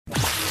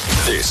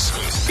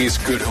This is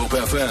Good Hope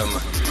FM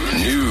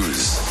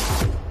News.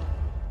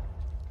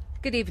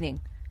 Good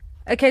evening.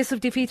 A case of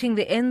defeating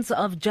the ends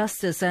of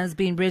justice has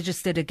been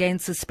registered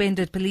against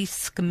suspended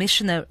Police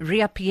Commissioner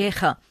Riah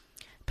Phiyega.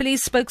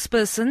 Police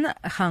spokesperson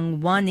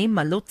Hangwani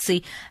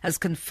Malotsi has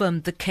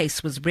confirmed the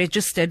case was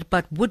registered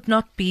but would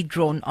not be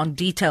drawn on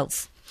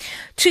details.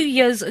 2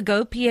 years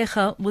ago,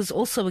 Phiyega was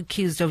also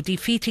accused of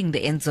defeating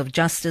the ends of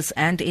justice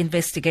and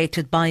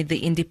investigated by the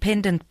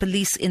Independent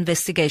Police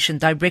Investigation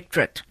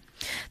Directorate.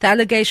 The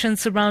allegations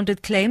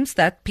surrounded claims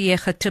that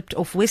Phiyega tipped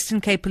off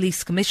Western Cape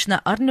Police Commissioner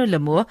Arno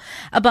Lemoore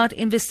about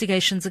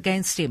investigations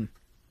against him.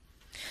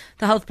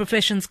 The Health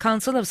Professions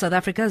Council of South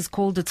Africa has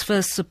called its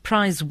first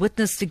surprise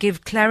witness to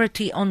give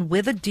clarity on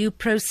whether due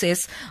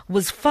process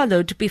was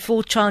followed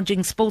before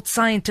charging sports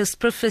scientist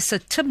Professor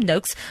Tim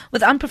Noakes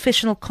with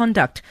unprofessional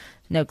conduct.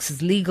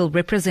 Noakes' legal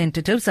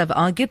representatives have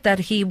argued that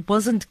he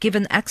wasn't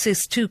given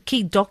access to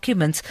key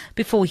documents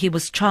before he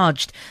was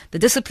charged. The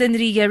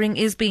disciplinary hearing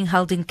is being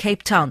held in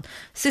Cape Town.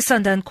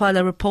 Sisanda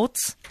Nkwala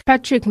reports.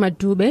 Patrick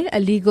Madube, a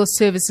legal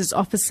services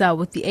officer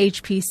with the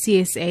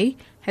HPCSA,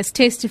 has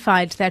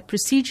testified that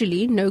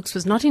procedurally Noakes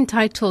was not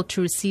entitled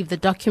to receive the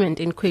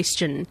document in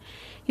question.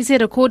 He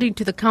said according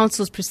to the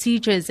Council's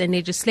procedures and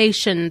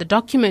legislation, the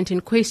document in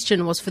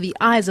question was for the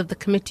eyes of the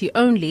committee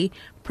only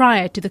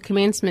prior to the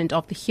commencement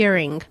of the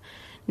hearing.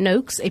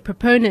 Noakes, a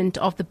proponent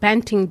of the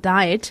Banting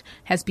diet,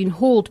 has been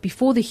hauled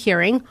before the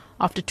hearing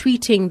after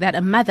tweeting that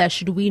a mother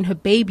should wean her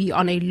baby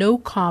on a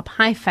low-carb,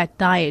 high-fat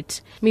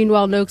diet.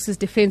 Meanwhile, Noakes'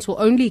 defense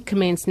will only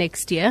commence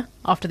next year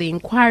after the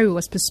inquiry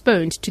was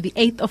postponed to the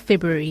 8th of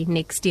February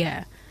next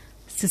year.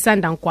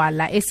 Sisanda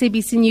Nkwala,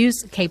 SABC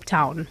News, Cape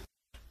Town.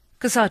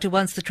 COSATU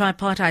wants the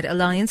tripartite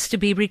alliance to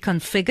be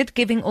reconfigured,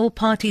 giving all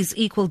parties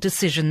equal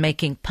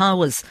decision-making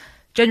powers.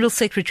 General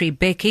Secretary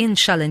Becky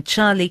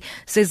Nshalenchali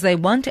says they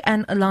want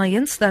an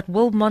alliance that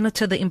will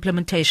monitor the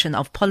implementation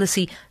of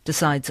policy,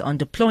 decides on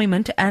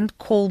deployment and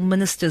call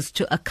ministers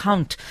to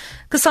account.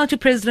 COSATU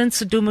President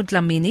Sudumu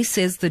Dlamini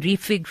says the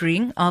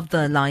refiguring of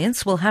the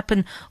alliance will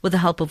happen with the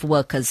help of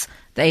workers.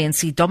 The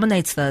ANC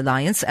dominates the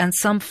alliance and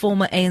some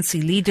former ANC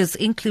leaders,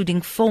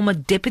 including former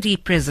Deputy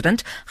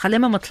President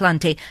Kgalema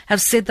Motlanthe, have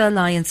said the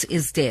alliance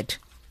is dead.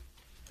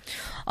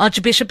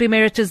 Archbishop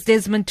Emeritus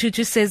Desmond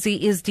Tutu says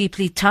he is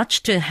deeply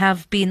touched to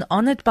have been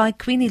honoured by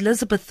Queen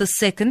Elizabeth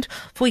II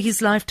for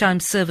his lifetime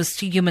service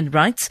to human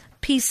rights,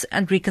 peace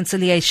and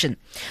reconciliation.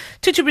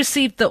 Tutu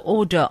received the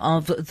Order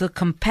of the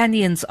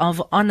Companions of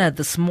Honour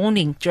this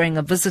morning during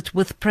a visit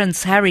with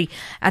Prince Harry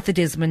at the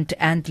Desmond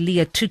and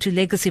Leah Tutu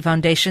Legacy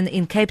Foundation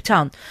in Cape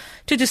Town.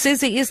 Tutu says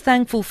he is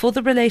thankful for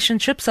the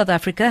relationship South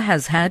Africa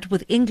has had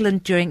with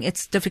England during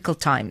its difficult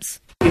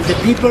times. If the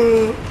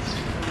people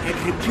had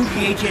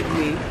repudiated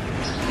me,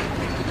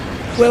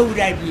 where would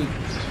I be?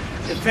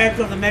 The fact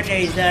of the matter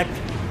is that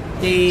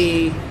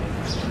they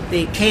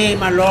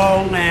came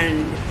along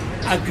and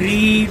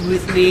agreed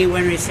with me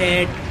when we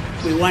said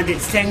we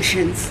wanted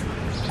sanctions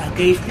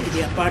against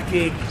the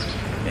apartheid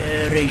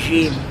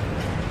regime.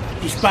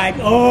 Despite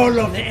all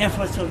of the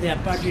efforts of the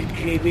apartheid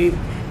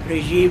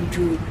regime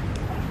to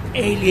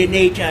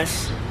alienate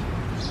us,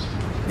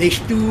 they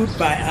stood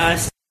by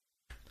us.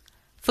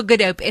 For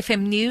Good Hope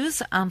FM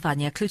News, I'm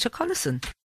Vanya Kluter-Collison.